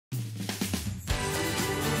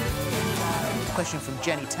question from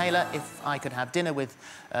Jenny Taylor. If I could have dinner with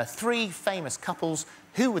three famous couples,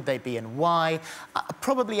 who would they be and why?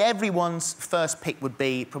 Probably everyone's first pick would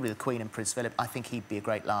be probably the Queen and Prince Philip. I think he'd be a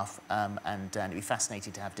great laugh, and it'd be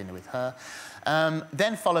fascinating to have dinner with her.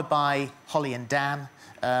 Then followed by Holly and Dan,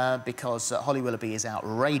 because Holly Willoughby is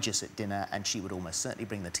outrageous at dinner and she would almost certainly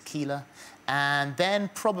bring the tequila. And then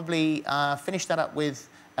probably finish that up with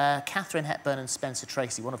Catherine Hepburn and Spencer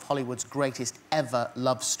Tracy, one of Hollywood's greatest ever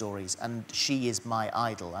love stories, and she is my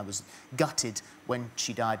idol. I was gutted when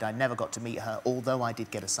she died. I never got to meet her, although I did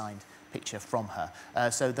get a signed picture from her.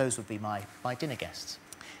 So those would be my dinner guests.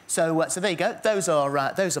 So there you go. Those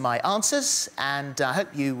are my answers, and I hope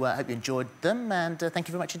you enjoyed them. And thank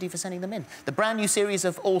you very much indeed for sending them in. The brand new series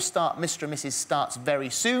of All Star Mr. and Mrs. starts very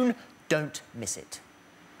soon. Don't miss it.